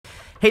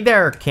Hey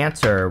there,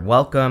 Cancer.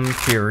 Welcome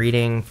to your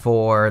reading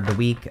for the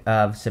week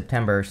of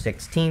September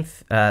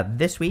 16th.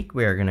 This week,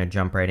 we're going to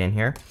jump right in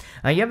here.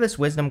 You have this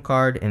Wisdom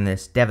card and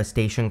this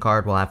Devastation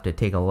card. We'll have to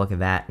take a look at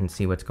that and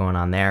see what's going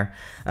on there.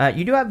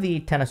 You do have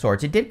the Ten of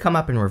Swords. It did come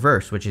up in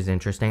reverse, which is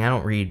interesting. I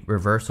don't read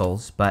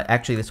reversals, but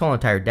actually this whole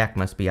entire deck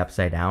must be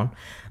upside down.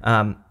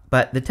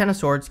 But the Ten of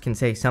Swords can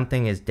say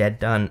something is dead,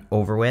 done,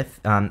 over with.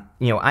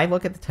 I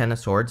look at the Ten of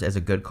Swords as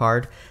a good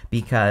card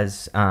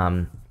because...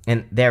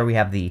 and there we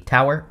have the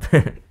Tower.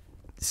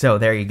 So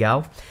there you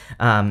go.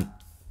 But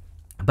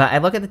I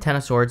look at the Ten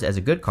of Swords as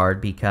a good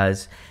card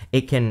because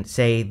it can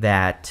say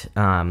that,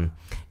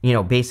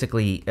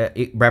 basically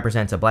it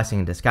represents a blessing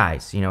in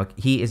disguise.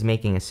 He is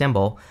making a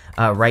symbol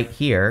right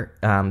here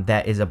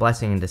that is a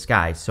blessing in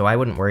disguise. So I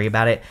wouldn't worry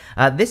about it.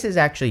 This is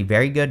actually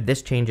very good.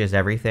 This changes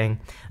everything.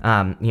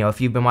 If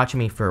you've been watching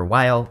me for a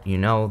while, you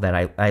know that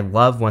I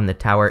love when the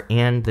Tower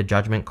and the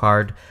Judgment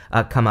card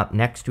come up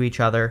next to each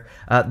other.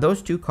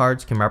 Those two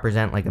cards can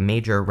represent like a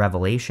major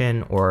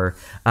revelation or,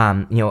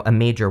 a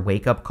major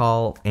wake-up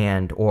call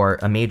or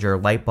a major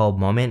light bulb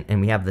moment.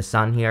 And we have the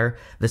Sun here.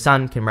 The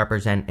Sun can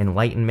represent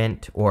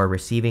enlightenment or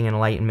receiving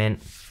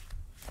enlightenment.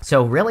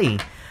 So really,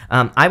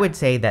 I would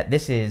say that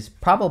this is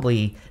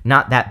probably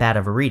not that bad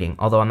of a reading,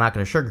 although I'm not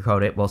going to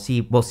sugarcoat it. We'll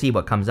see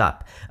what comes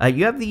up.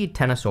 You have the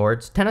Ten of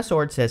Swords. Ten of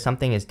Swords says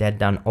something is dead,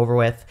 done, over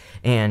with,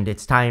 and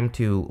it's time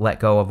to let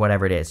go of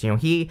whatever it is.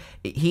 He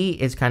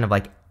is kind of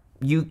like,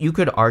 you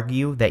could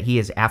argue that he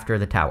is after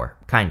the Tower,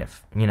 kind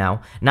of,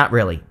 not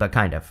really, but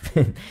kind of.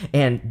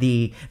 And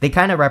they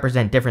kind of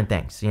represent different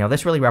things.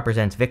 This really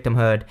represents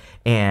victimhood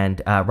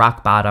and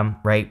rock bottom,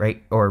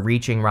 right, or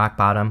reaching rock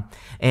bottom.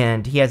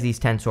 And he has these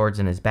 10 swords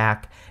in his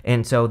back.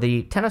 And so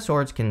the Ten of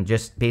Swords can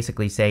just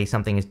basically say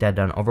something is dead,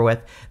 done, over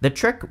with. The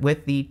trick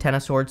with the Ten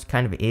of Swords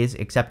kind of is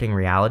accepting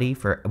reality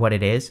for what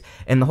it is.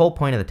 And the whole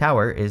point of the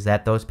Tower is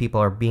that those people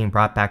are being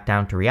brought back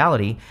down to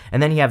reality.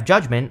 And then you have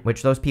Judgment,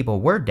 which those people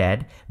were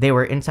dead. They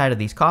were inside of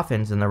these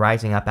coffins and they're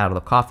rising up out of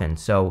the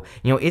coffins. So,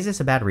 is this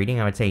a bad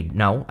reading? I would say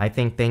no. I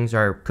think things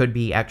could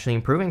be actually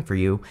improving for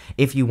you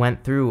if you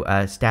went through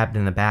a stabbed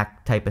in the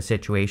back type of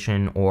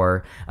situation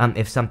or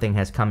if something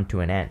has come to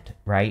an end,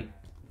 right?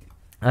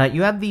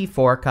 You have the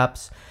Four of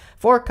Cups.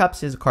 Four of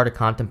Cups is a card of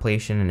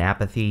contemplation and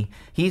apathy.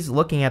 He's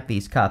looking at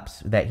these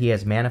cups that he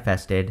has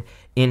manifested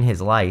in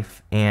his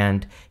life,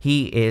 and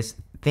he is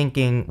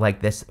thinking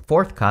like this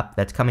fourth cup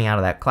that's coming out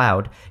of that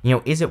cloud,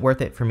 is it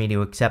worth it for me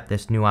to accept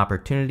this new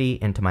opportunity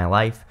into my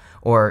life?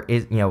 Or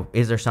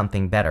is there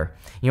something better?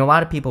 A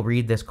lot of people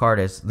read this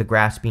card as the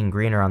grass being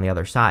greener on the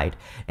other side.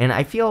 And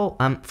I feel,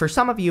 for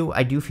some of you,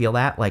 I do feel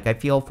that. Like, I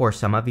feel for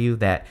some of you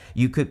that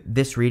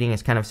this reading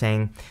is kind of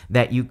saying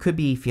that you could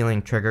be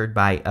feeling triggered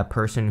by a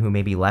person who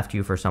maybe left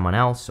you for someone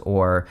else.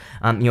 Or,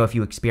 if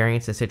you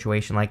experience a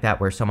situation like that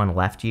where someone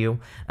left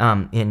you,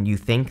 and you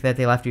think that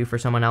they left you for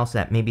someone else,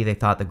 that maybe they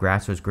thought the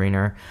grass was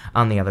greener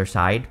on the other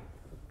side.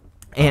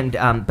 And,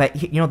 but,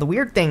 the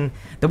weird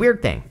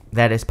thing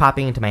that is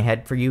popping into my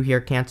head for you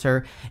here,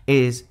 Cancer,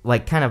 is,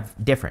 like, kind of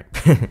different.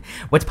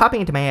 What's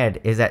popping into my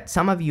head is that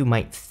some of you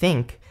might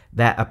think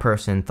that a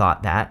person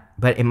thought that,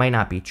 but it might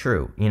not be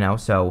true,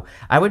 So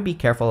I would be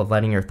careful of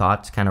letting your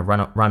thoughts kind of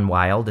run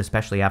wild,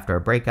 especially after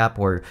a breakup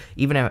or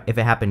even if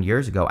it happened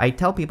years ago. I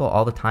tell people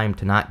all the time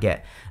to not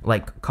get,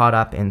 like, caught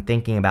up in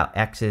thinking about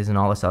exes and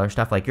all this other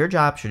stuff. Like, your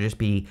job should just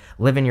be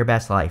living your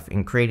best life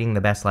and creating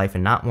the best life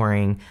and not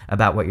worrying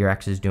about what your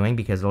ex is doing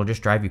because it'll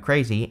just drive you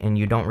crazy and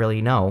you don't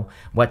really know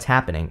what's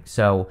happening.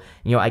 So,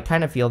 I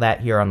kind of feel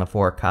that here on the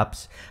Four of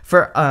Cups.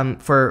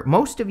 For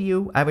most of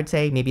you, I would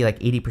say maybe like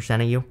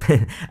 80% of you,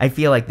 I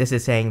feel like this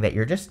is saying that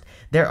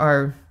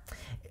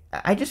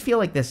I just feel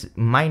like this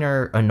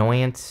minor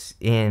annoyance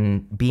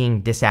in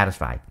being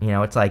dissatisfied.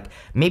 It's like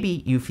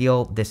maybe you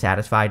feel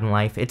dissatisfied in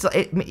life.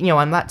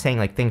 I'm not saying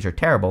like things are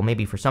terrible.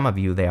 Maybe for some of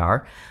you they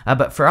are,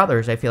 but for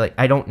others, I feel like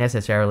I don't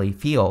necessarily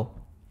feel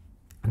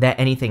that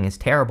anything is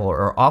terrible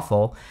or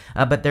awful,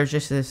 but there's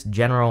just this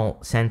general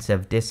sense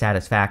of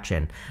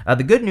dissatisfaction.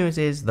 The good news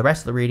is the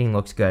rest of the reading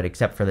looks good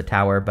except for the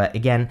Tower, but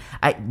again,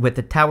 with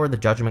the Tower, the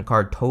Judgment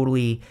card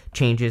totally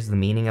changes the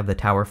meaning of the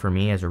Tower for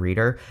me as a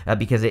reader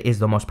because it is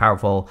the most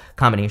powerful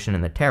combination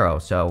in the tarot.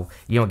 So,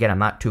 again, I'm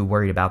not too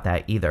worried about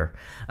that either.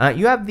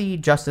 You have the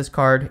Justice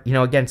card.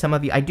 Again,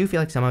 I do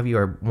feel like some of you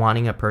are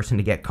wanting a person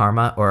to get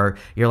karma, or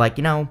you're like,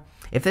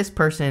 if this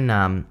person,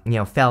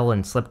 fell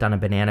and slipped on a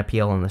banana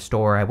peel in the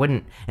store, I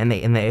wouldn't,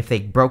 if they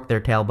broke their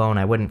tailbone,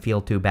 I wouldn't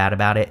feel too bad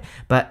about it.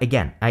 But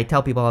again, I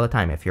tell people all the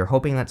time, if you're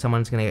hoping that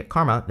someone's going to get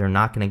karma, they're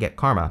not going to get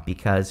karma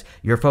because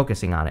you're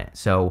focusing on it.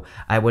 So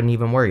I wouldn't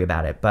even worry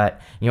about it. But,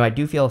 I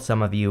do feel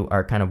some of you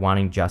are kind of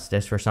wanting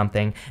justice for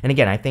something. And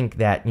again, I think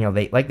that,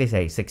 like they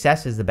say,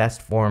 success is the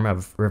best form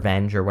of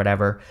revenge or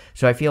whatever.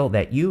 So I feel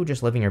that you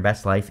just living your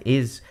best life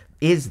is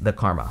the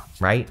karma,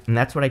 right? And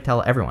that's what I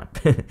tell everyone,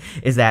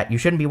 is that you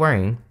shouldn't be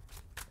worrying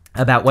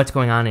about what's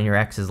going on in your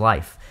ex's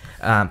life.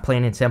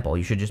 Plain and simple.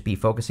 You should just be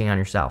focusing on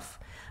yourself.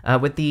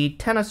 With the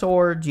Ten of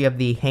Swords, you have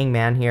the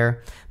Hangman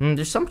here.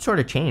 There's some sort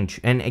of change.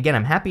 And again,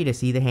 I'm happy to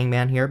see the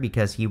Hangman here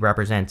because he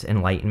represents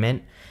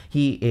enlightenment.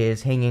 He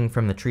is hanging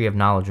from the tree of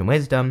knowledge and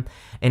wisdom,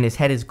 and his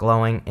head is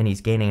glowing, and he's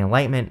gaining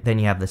enlightenment. Then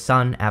you have the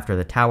sun after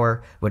the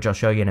tower, which I'll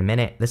show you in a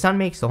minute. The sun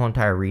makes the whole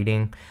entire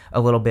reading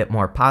a little bit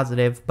more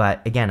positive,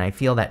 but again, I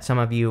feel that some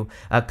of you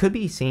could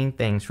be seeing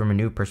things from a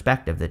new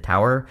perspective. The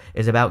tower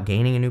is about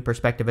gaining a new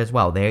perspective as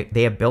well.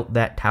 They have built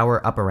that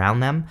tower up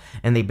around them,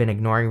 and they've been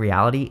ignoring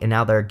reality, and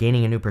now they're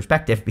gaining a new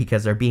perspective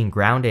because they're being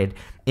grounded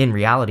in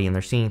reality, and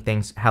they're seeing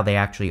things how they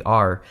actually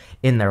are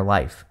in their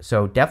life.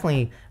 So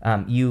definitely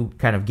you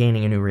kind of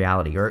gaining a new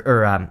reality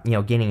or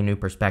gaining a new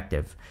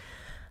perspective.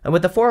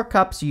 With the Four of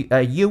Cups,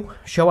 you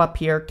show up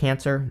here,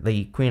 Cancer,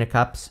 the Queen of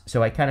Cups.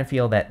 So I kind of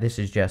feel that this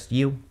is just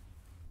you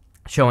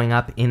showing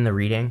up in the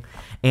reading.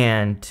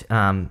 And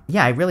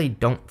yeah, I really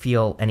don't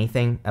feel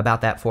anything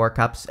about that Four of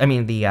Cups. I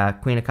mean, the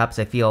Queen of Cups,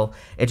 I feel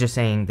it's just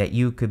saying that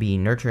you could be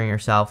nurturing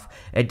yourself.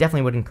 It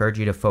definitely would encourage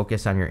you to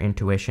focus on your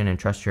intuition and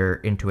trust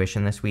your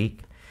intuition this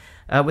week.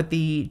 With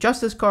the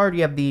Justice card,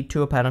 you have the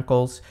Two of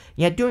Pentacles.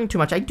 Yeah, doing too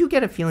much. I do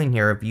get a feeling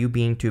here of you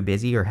being too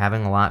busy or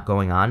having a lot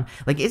going on.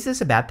 Like, is this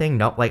a bad thing?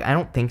 No, like, I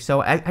don't think so.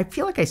 I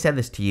feel like I said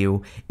this to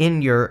you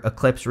in your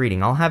eclipse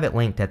reading. I'll have it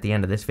linked at the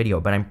end of this video,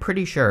 but I'm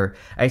pretty sure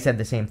I said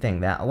the same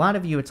thing, that a lot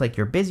of you, it's like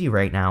you're busy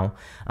right now.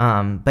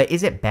 But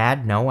is it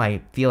bad? No,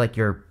 I feel like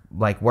you're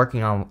like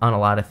working on a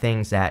lot of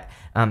things that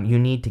you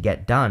need to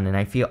get done, and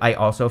I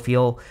also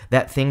feel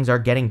that things are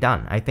getting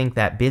done. I think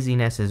that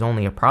busyness is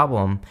only a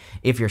problem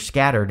if you're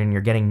scattered and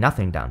you're getting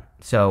nothing done.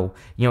 So,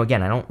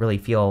 again, I don't really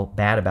feel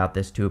bad about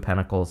this Two of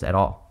Pentacles at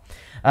all.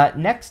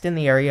 Next, in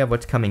the area of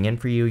what's coming in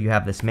for you, you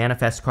have this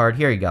Manifest card.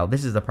 Here you go.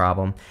 This is the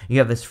problem. You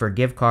have this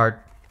Forgive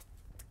card.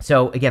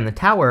 So again, the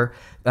Tower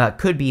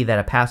could be that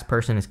a past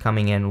person is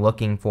coming in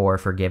looking for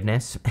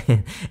forgiveness,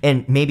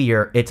 and maybe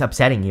it's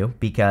upsetting you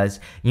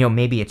because,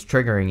 maybe it's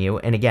triggering you.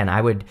 And again,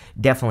 I would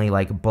definitely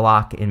like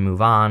block and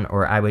move on,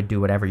 or I would do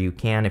whatever you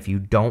can. If you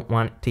don't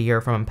want to hear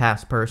from a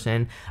past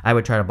person, I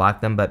would try to block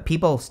them, but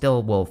people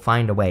still will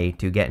find a way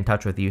to get in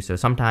touch with you. So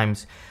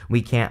sometimes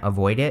we can't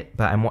avoid it,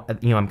 but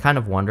I'm kind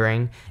of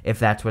wondering if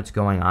that's what's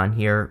going on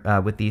here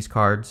with these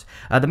cards.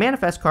 The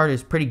Manifest card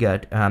is pretty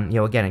good.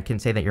 Again, it can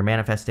say that you're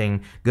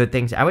manifesting good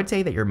things. I would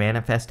say that you're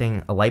manifesting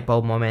a light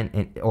bulb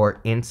moment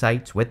or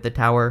insights with the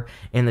Tower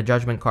in the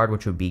Judgment card,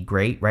 which would be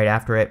great. Right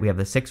after it, we have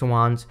the Six of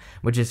Wands,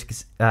 which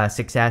is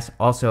success.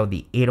 Also,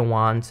 the Eight of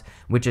Wands,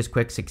 which is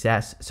quick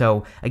success.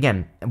 So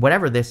again,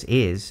 whatever this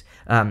is,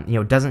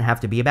 doesn't have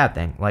to be a bad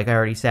thing. Like I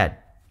already said,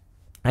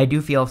 I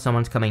do feel if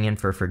someone's coming in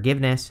for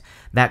forgiveness,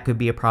 that could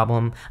be a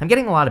problem. I'm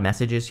getting a lot of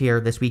messages here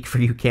this week for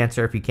you,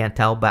 Cancer, if you can't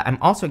tell, but I'm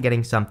also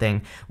getting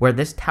something where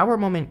this Tower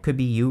moment could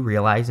be you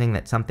realizing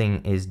that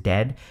something is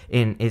dead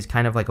and is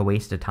kind of like a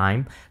waste of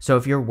time. So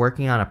if you're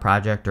working on a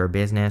project or a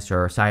business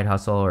or a side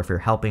hustle, or if you're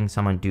helping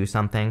someone do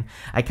something,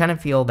 I kind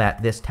of feel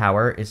that this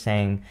Tower is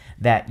saying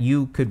that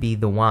you could be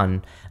the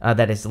one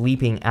that is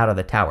leaping out of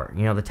the Tower.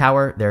 The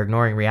Tower, they're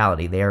ignoring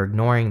reality. They are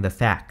ignoring the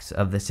facts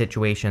of the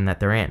situation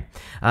that they're in.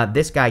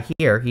 This guy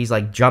here, he's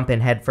like jumping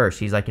head first.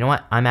 He's like, you know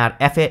what? I'm out.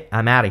 F it.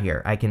 I'm out of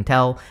here. I can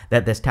tell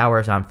that this tower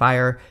is on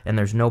fire and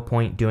there's no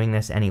point doing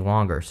this any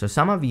longer. So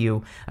some of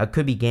you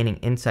could be gaining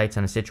insights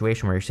on a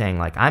situation where you're saying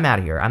like, I'm out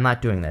of here. I'm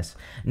not doing this.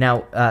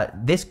 Now,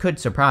 this could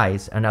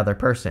surprise another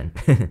person.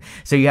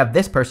 So you have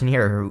this person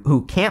here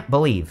who can't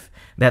believe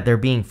that they're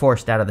being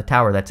forced out of the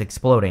tower that's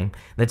exploding,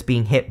 that's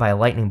being hit by a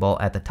lightning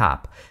bolt at the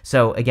top.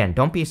 So again,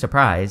 don't be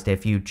surprised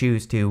if you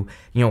choose to,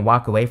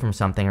 walk away from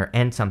something or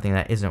end something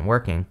that isn't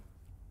working.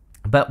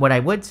 But what I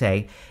would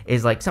say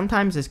is, like,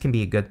 sometimes this can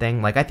be a good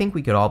thing. Like, I think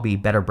we could all be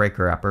better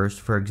breaker-uppers,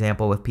 for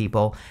example, with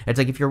people. It's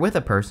like if you're with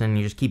a person and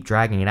you just keep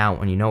dragging it out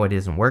when you know it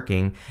isn't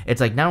working,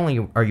 it's like not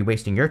only are you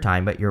wasting your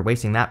time, but you're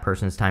wasting that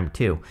person's time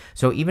too.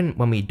 So even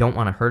when we don't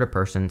want to hurt a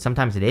person,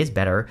 sometimes it is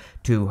better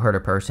to hurt a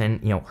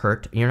person,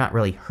 you're not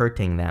really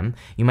hurting them.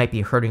 You might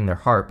be hurting their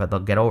heart, but they'll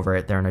get over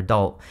it. They're an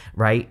adult,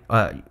 right?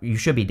 You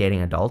should be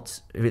dating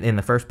adults in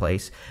the first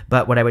place.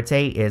 But what I would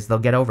say is they'll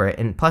get over it.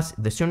 And plus,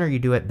 the sooner you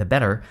do it, the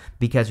better,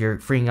 because you're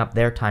freeing up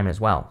their time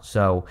as well.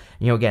 So,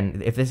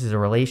 again, if this is a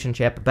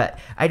relationship, but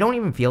I don't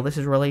even feel this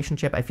is a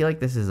relationship. I feel like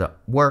this is a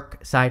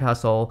work, side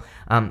hustle,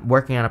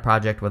 working on a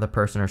project with a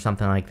person or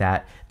something like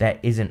that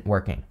isn't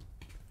working.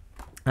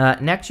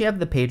 Next, you have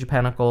the Page of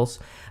Pentacles.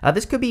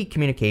 This could be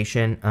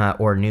communication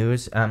or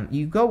news.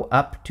 You go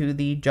up to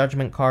the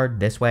Judgment card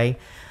this way.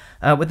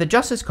 With the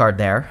Justice card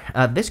there,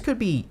 this could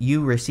be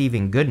you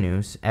receiving good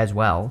news as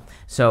well.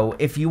 So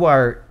if you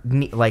are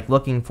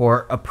looking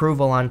for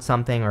approval on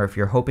something, or if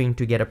you're hoping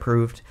to get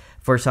approved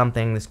for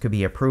something, this could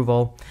be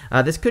approval.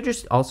 This could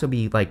just also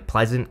be like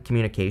pleasant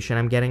communication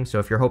I'm getting. So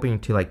if you're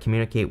hoping to like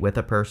communicate with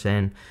a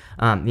person,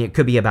 it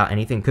could be about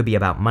anything, it could be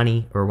about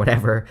money or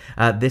whatever.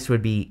 This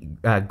would be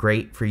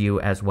great for you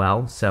as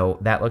well. So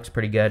that looks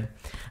pretty good.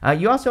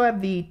 You also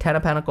have the Ten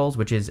of Pentacles,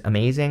 which is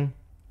amazing.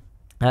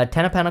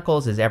 Ten of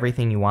Pentacles is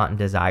everything you want and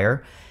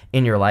desire.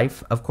 in your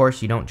life. Of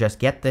course, you don't just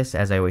get this.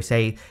 As I always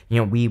say,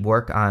 we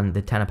work on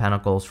the Ten of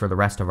Pentacles for the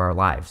rest of our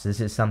lives. This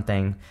is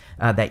something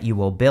that you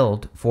will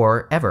build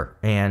forever.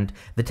 And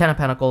the Ten of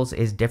Pentacles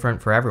is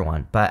different for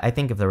everyone. But I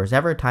think if there was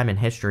ever a time in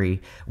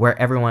history where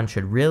everyone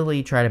should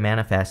really try to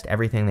manifest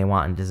everything they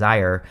want and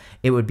desire,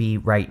 it would be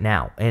right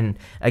now. And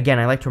again,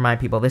 I like to remind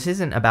people, this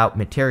isn't about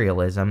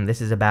materialism.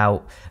 This is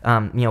about,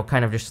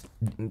 kind of just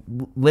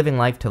living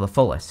life to the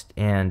fullest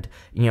and,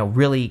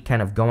 really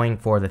kind of going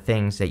for the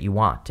things that you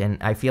want.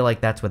 And I feel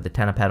like that's what the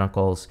Ten of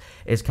Pentacles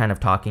is kind of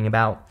talking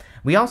about.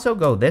 We also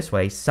go this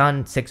way.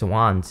 Sun, Six of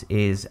Wands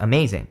is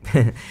amazing.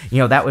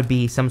 That would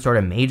be some sort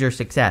of major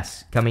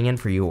success coming in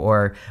for you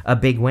or a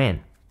big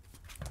win.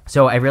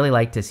 So I really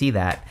like to see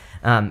that.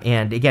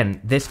 And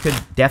again, this could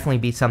definitely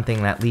be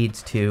something that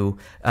leads to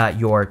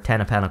your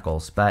Ten of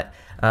Pentacles. But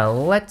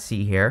let's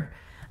see here.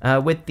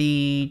 With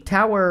the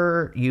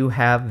Tower, you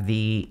have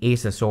the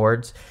Ace of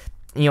Swords.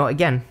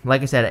 Again,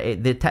 like I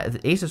said,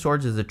 the Ace of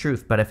Swords is the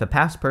truth, but if a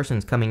past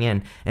person's coming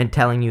in and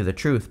telling you the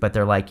truth, but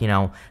they're like,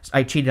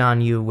 I cheated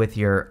on you with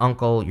your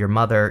uncle, your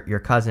mother, your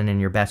cousin,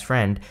 and your best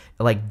friend,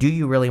 like, do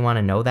you really want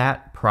to know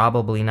that?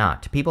 Probably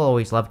not. People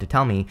always love to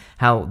tell me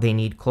how they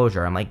need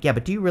closure. I'm like, yeah,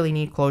 but do you really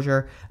need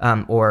closure?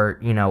 Or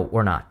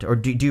not? Or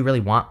do you really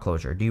want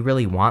closure? Do you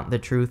really want the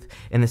truth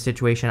in the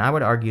situation? I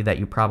would argue that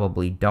you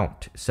probably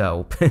don't.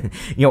 So,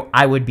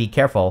 I would be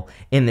careful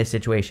in this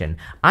situation.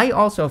 I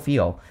also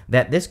feel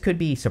that this could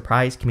be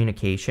surprise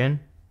communication,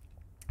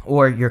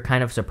 or you're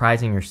kind of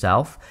surprising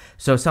yourself.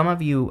 So some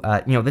of you,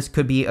 this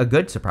could be a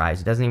good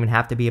surprise. It doesn't even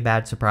have to be a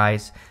bad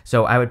surprise.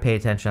 So I would pay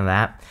attention to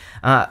that.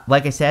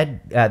 Like I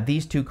said,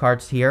 these two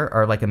cards here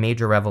are like a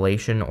major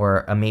revelation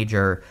or a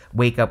major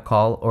wake-up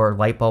call or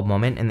light bulb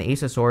moment. And the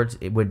Ace of Swords,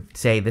 it would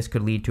say this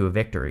could lead to a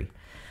victory.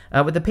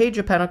 With the Page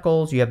of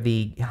Pentacles, you have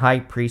the High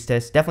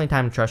Priestess. Definitely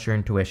time to trust your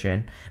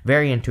intuition.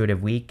 Very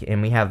intuitive week.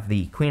 And we have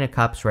the Queen of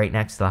Cups right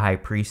next to the High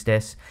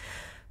Priestess.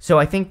 So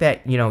I think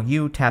that,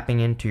 you tapping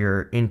into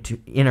your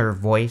inner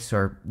voice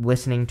or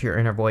listening to your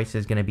inner voice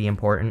is going to be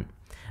important.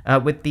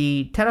 With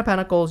the Ten of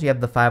Pentacles, you have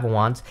the Five of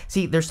Wands.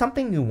 See, there's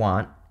something you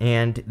want,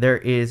 and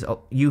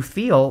you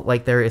feel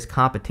like there is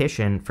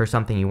competition for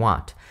something you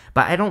want.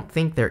 But I don't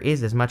think there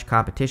is as much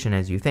competition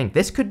as you think.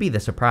 This could be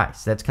the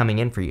surprise that's coming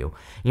in for you.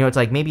 It's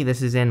like maybe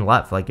this is in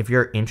love. Like if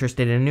you're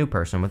interested in a new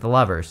person with the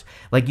lovers,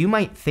 like you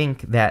might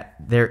think that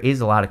there is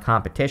a lot of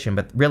competition,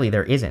 but really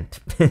there isn't.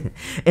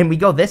 And we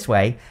go this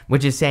way,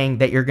 which is saying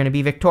that you're going to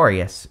be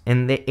victorious.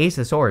 And the Ace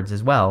of Swords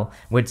as well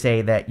would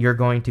say that you're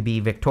going to be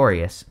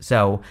victorious.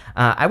 So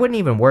I wouldn't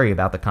even worry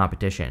about the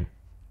competition.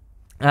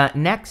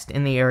 Next,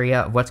 in the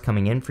area of what's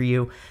coming in for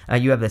you,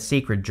 you have the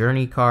Sacred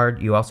Journey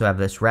card. You also have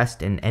this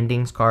Rest and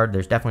Endings card.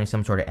 There's definitely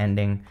some sort of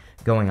ending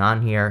going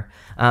on here.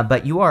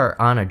 But you are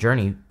on a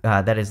journey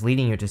that is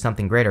leading you to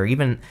something greater.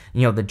 Even,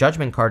 the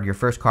Judgment card, your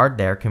first card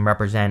there, can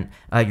represent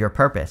your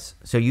purpose.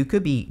 So you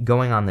could be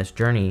going on this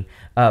journey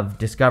of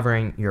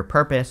discovering your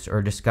purpose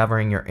or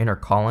discovering your inner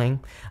calling.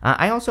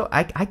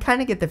 I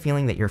kind of get the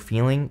feeling that you're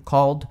feeling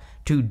called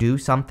to do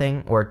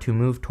something or to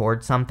move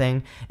towards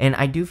something. And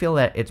I do feel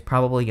that it's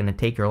probably going to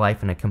take your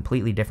life in a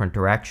completely different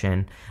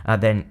direction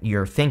than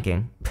you're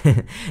thinking.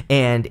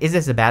 And is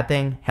this a bad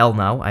thing? Hell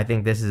no. I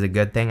think this is a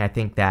good thing. I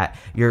think that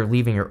you're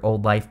leaving your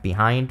old life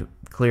behind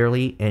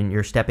clearly, and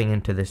you're stepping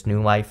into this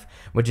new life,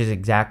 which is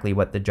exactly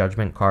what the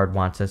Judgment card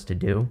wants us to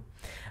do.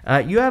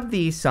 You have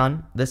the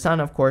Sun. The Sun,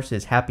 of course,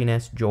 is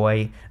happiness,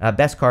 joy.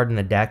 Best card in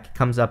the deck.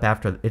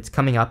 It's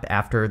coming up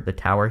after the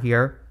Tower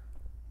here.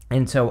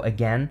 And so,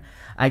 again,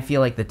 I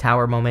feel like the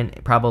Tower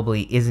moment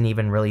probably isn't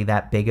even really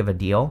that big of a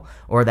deal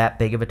or that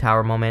big of a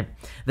Tower moment.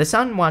 The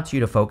Sun wants you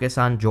to focus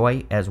on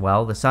joy as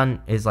well. The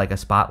Sun is like a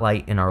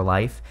spotlight in our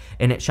life,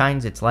 and it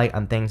shines its light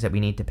on things that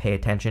we need to pay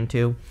attention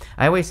to.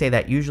 I always say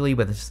that usually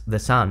with the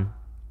Sun,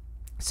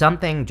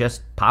 something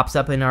just pops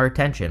up in our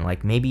attention.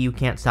 Like maybe you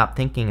can't stop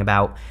thinking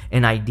about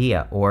an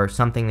idea or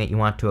something that you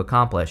want to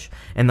accomplish.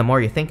 And the more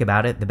you think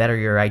about it, the better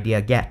your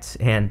idea gets.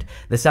 And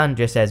the Sun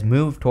just says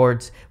move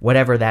towards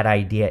whatever that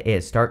idea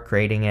is. Start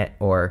creating it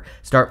or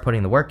start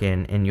putting the work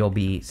in, and you'll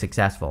be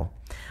successful.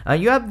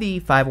 You have the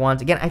Five of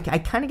Wands. Again, I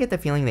kind of get the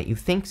feeling that you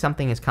think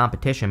something is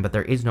competition, but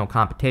there is no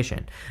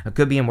competition. It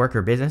could be in work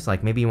or business.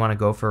 Like maybe you want to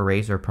go for a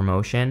raise or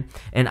promotion,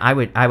 and I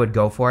would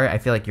go for it. I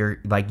feel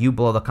like you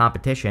blow the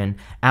competition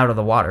out of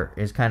the water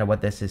is kind of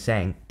what this is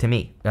saying to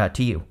me,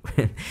 to you,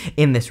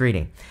 in this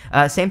reading.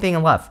 Same thing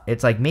in love.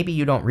 It's like maybe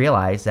you don't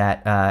realize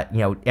that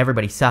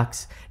everybody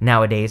sucks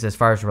nowadays as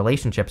far as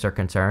relationships are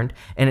concerned,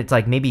 and it's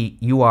like maybe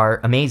you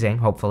are amazing,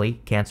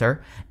 hopefully,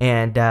 Cancer,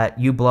 and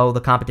you blow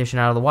the competition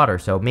out of the water.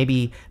 So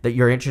maybe that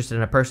you're interested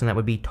in a person that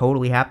would be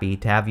totally happy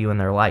to have you in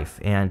their life.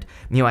 And,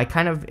 I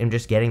kind of am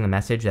just getting the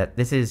message that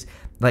this is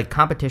like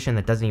competition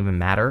that doesn't even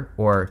matter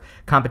or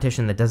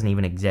competition that doesn't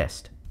even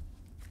exist.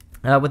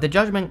 With the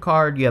Judgment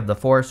card, you have the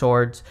Four of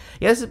Swords.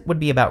 Yes, it would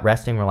be about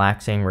resting,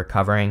 relaxing,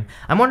 recovering.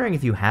 I'm wondering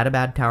if you had a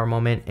bad Tower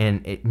moment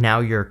and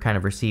now you're kind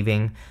of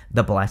receiving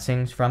the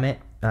blessings from it.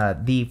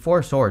 The Four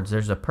of Swords,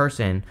 there's a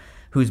person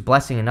who's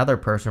blessing another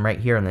person right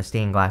here in the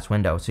stained glass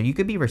window. So you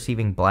could be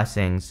receiving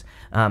blessings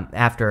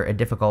after a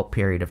difficult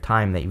period of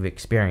time that you've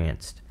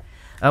experienced.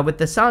 With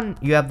the Sun,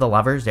 you have the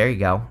Lovers. There you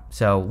go.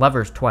 So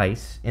Lovers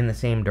twice in the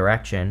same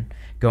direction,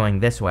 going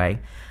this way.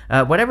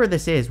 Whatever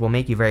this is will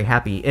make you very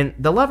happy. And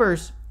the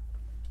Lovers,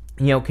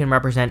 can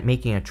represent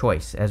making a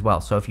choice as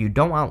well. So if you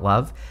don't want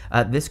love,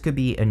 this could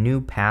be a new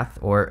path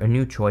or a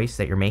new choice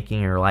that you're making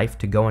in your life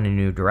to go in a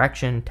new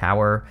direction.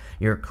 Tower,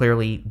 you're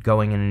clearly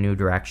going in a new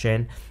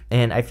direction.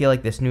 And I feel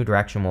like this new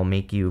direction will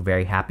make you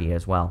very happy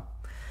as well.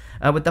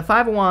 With the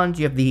Five of Wands,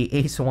 you have the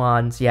Ace of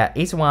Wands. Yeah,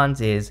 Ace of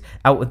Wands is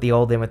out with the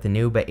old, in with the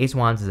new, but Ace of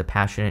Wands is a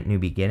passionate new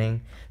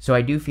beginning. So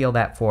I do feel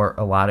that for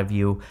a lot of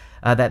you,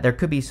 that there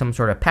could be some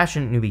sort of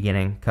passionate new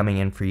beginning coming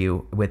in for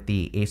you with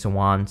the Ace of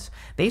Wands.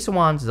 The Ace of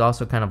Wands is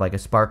also kind of like a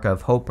spark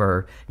of hope,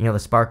 or, the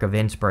spark of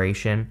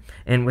inspiration.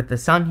 And with the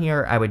Sun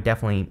here, I would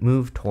definitely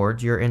move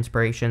towards your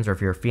inspirations, or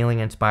if you're feeling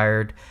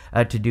inspired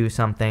to do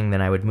something,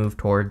 then I would move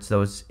towards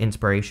those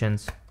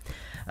inspirations.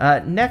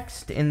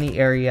 Next, in the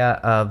area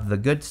of the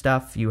good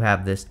stuff, you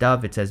have this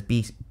Dove. It says,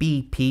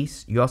 be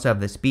peace. You also have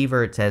this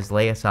Beaver. It says,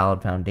 lay a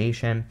solid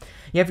foundation.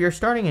 Yeah, if you're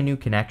starting a new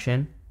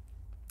connection,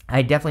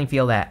 I definitely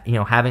feel that,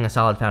 having a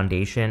solid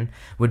foundation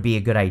would be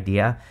a good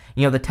idea.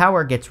 The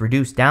tower gets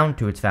reduced down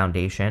to its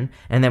foundation,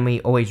 and then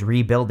we always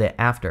rebuild it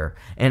after.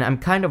 And I'm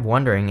kind of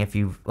wondering if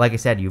like I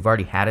said, you've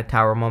already had a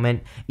tower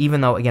moment,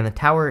 even though, again, the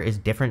tower is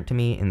different to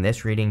me in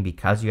this reading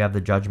because you have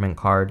the Judgment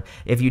card.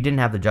 If you didn't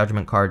have the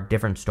Judgment card,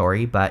 different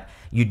story, but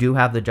you do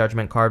have the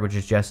Judgment card, which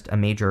is just a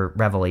major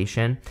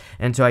revelation.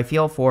 And so I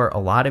feel for a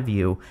lot of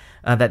you,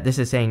 that this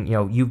is saying,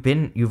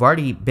 you've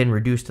already been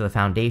reduced to the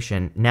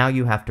foundation. Now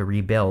you have to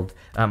rebuild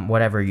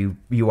whatever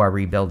you are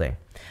rebuilding.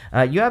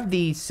 You have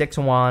the Six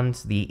of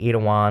Wands, the Eight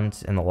of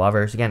Wands, and the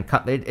Lovers. Again,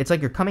 it's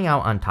like you're coming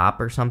out on top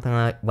or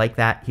something like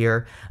that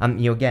here.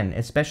 Again,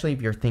 especially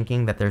if you're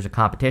thinking that there's a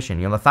competition.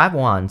 The Five of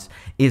Wands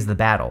is the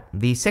battle.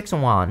 The Six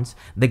of Wands,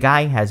 the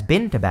guy has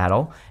been to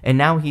battle, and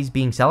now he's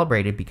being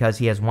celebrated because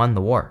he has won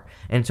the war.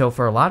 And so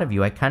for a lot of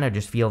you, I kind of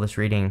just feel this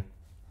reading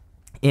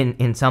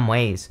in some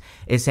ways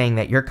is saying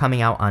that you're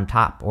coming out on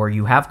top, or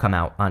you have come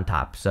out on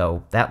top.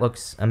 So that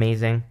looks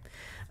amazing.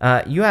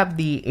 You have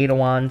the Eight of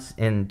Wands,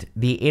 and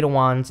the Eight of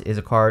Wands is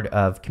a card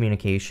of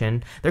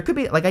communication. There could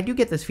be, like, I do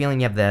get this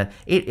feeling you have the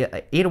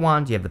Eight of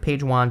Wands, you have the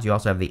Page of Wands, you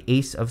also have the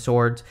Ace of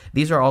Swords.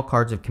 These are all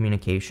cards of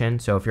communication.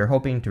 So if you're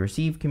hoping to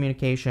receive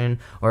communication,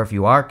 or if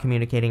you are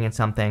communicating in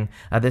something,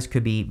 this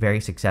could be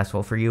very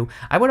successful for you.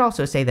 I would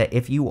also say that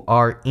if you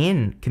are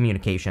in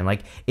communication,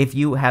 like if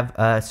you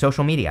have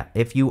social media,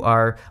 if you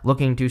are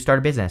looking to start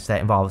a business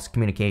that involves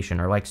communication,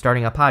 or like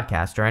starting a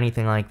podcast or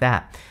anything like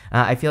that,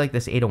 I feel like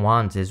this Eight of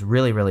Wands is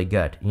really, really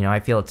good. I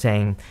feel it's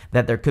saying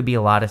that there could be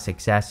a lot of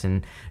success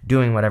in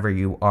doing whatever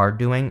you are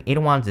doing. Eight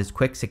of Wands is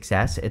quick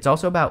success. It's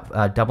also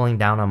about doubling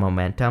down on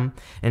momentum.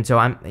 And so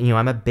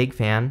I'm a big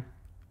fan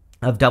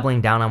of doubling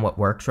down on what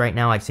works right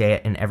now. I say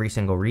it in every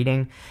single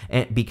reading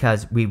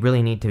because we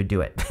really need to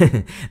do it.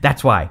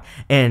 That's why.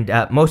 And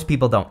most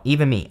people don't.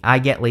 Even me. I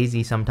get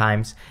lazy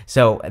sometimes.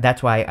 So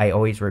that's why I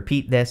always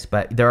repeat this.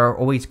 But there are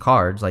always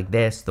cards like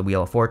this, the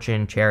Wheel of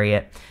Fortune,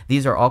 Chariot.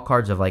 These are all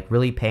cards of like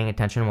really paying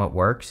attention to what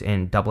works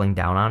and doubling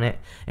down on it.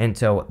 And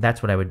so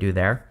that's what I would do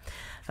there.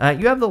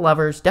 You have the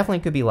Lovers. Definitely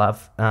could be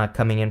love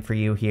coming in for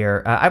you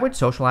here. I would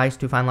socialize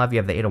to find love. You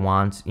have the Eight of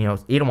Wands.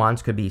 Eight of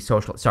Wands could be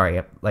social.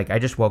 Sorry, like I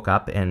just woke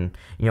up and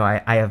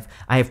I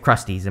have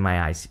crusties in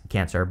my eyes,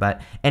 Cancer.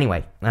 But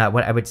anyway,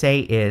 what I would say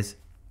is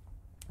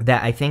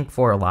that I think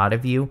for a lot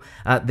of you,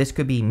 this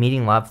could be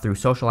meeting love through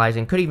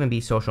socializing. Could even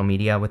be social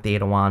media with the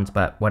Eight of Wands,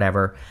 but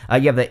whatever.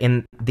 You have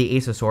the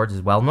Ace of Swords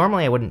as well.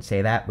 Normally, I wouldn't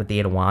say that with the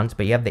Eight of Wands,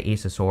 but you have the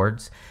Ace of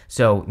Swords.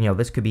 So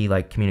this could be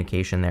like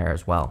communication there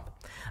as well.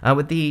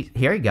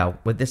 Here you go.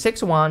 With the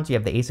Six of Wands, you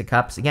have the Ace of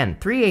Cups. Again,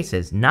 3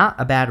 aces, not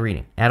a bad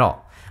reading at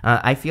all.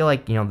 I feel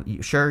like,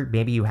 sure,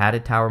 maybe you had a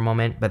tower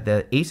moment, but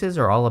the aces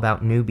are all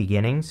about new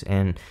beginnings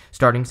and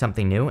starting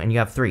something new, and you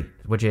have 3,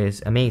 which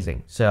is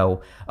amazing.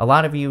 So a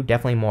lot of you,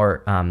 definitely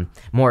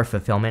more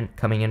fulfillment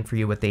coming in for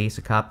you with the Ace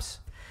of Cups.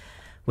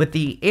 With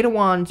the Eight of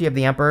Wands, you have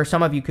the Emperor.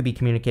 Some of you could be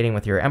communicating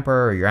with your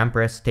Emperor or your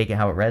Empress. Take it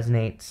how it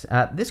resonates.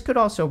 This could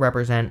also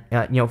represent,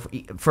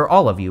 for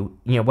all of you,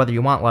 whether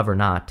you want love or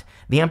not,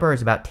 the Emperor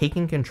is about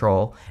taking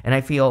control. And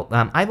I feel,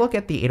 I look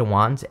at the Eight of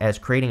Wands as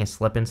creating a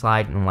slip and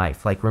slide in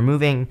life, like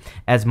removing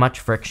as much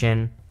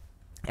friction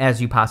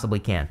as you possibly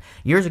can.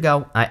 Years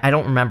ago, I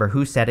don't remember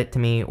who said it to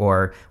me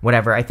or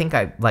whatever. I think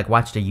I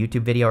watched a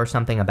YouTube video or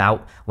something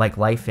about like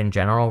life in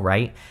general,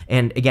 right?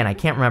 And again, I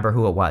can't remember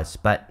who it was,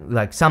 but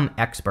like some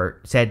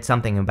expert said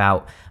something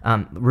about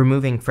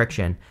removing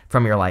friction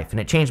from your life, and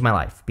it changed my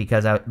life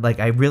because I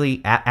really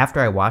after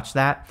I watched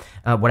that,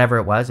 whatever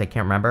it was, I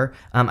can't remember.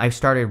 I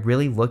started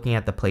really looking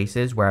at the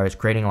places where I was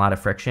creating a lot of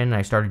friction, and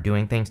I started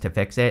doing things to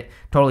fix it.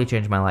 Totally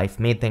changed my life,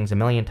 made things a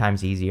million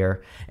times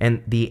easier.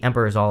 And the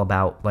Emperor is all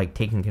about like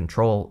taking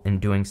control and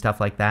doing stuff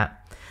like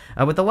that.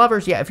 With the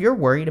lovers, yeah, if you're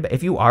worried about,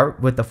 if you are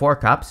with the Four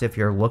Cups, if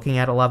you're looking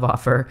at a love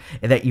offer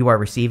that you are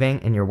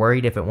receiving and you're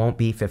worried if it won't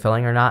be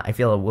fulfilling or not, I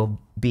feel it will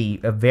be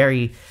a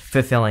very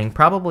fulfilling,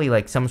 probably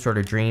like some sort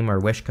of dream or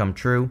wish come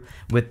true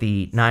with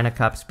the Nine of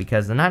Cups,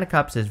 because the Nine of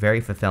Cups is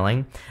very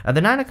fulfilling.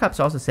 The Nine of Cups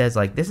also says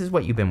like this is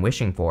what you've been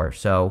wishing for,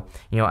 so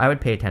I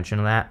would pay attention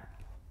to that.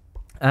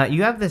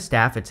 You have this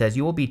staff. It says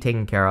you will be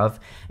taken care of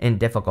in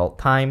difficult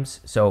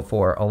times. So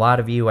for a lot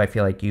of you, I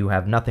feel like you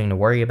have nothing to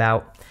worry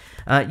about.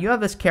 You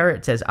have this carrot.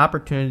 It says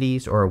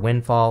opportunities or a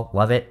windfall.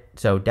 Love it.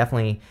 So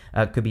definitely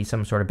could be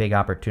some sort of big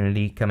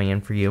opportunity coming in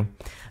for you.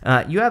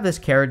 You have this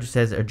carriage that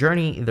says a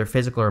journey, either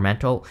physical or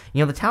mental.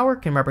 The tower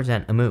can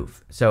represent a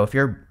move. So if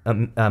you're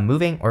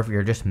moving or if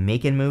you're just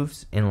making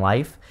moves in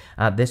life,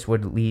 this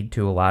would lead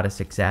to a lot of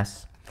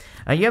success.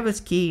 You have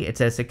this key. It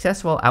says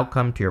successful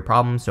outcome to your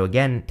problem. So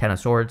again, Ten of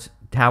Swords.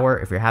 Tower,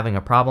 if you're having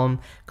a problem,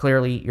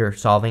 clearly you're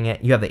solving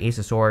it. You have the Ace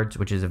of Swords,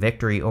 which is a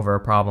victory over a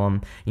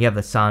problem. You have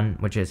the Sun,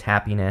 which is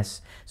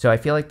happiness. So I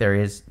feel like there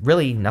is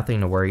really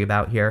nothing to worry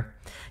about here.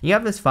 You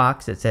have this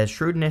Fox that says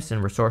shrewdness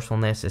and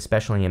resourcefulness,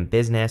 especially in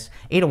business.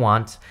 Eight of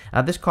Wands.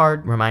 This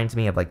card reminds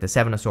me of like the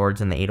Seven of Swords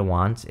and the Eight of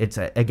Wands. It's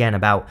again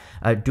about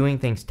doing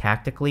things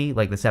tactically,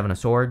 like the Seven of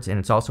Swords, and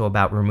it's also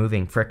about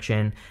removing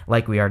friction,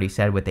 like we already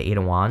said with the Eight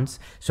of Wands.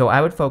 So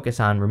I would focus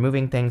on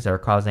removing things that are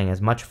causing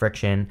as much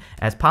friction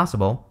as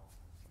possible.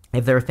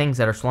 If there are things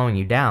that are slowing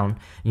you down,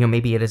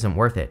 maybe it isn't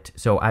worth it.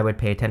 So I would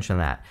pay attention to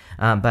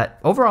that. But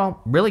overall,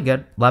 really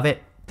good. Love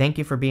it. Thank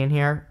you for being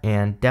here,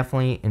 and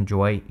definitely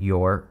enjoy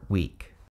your week.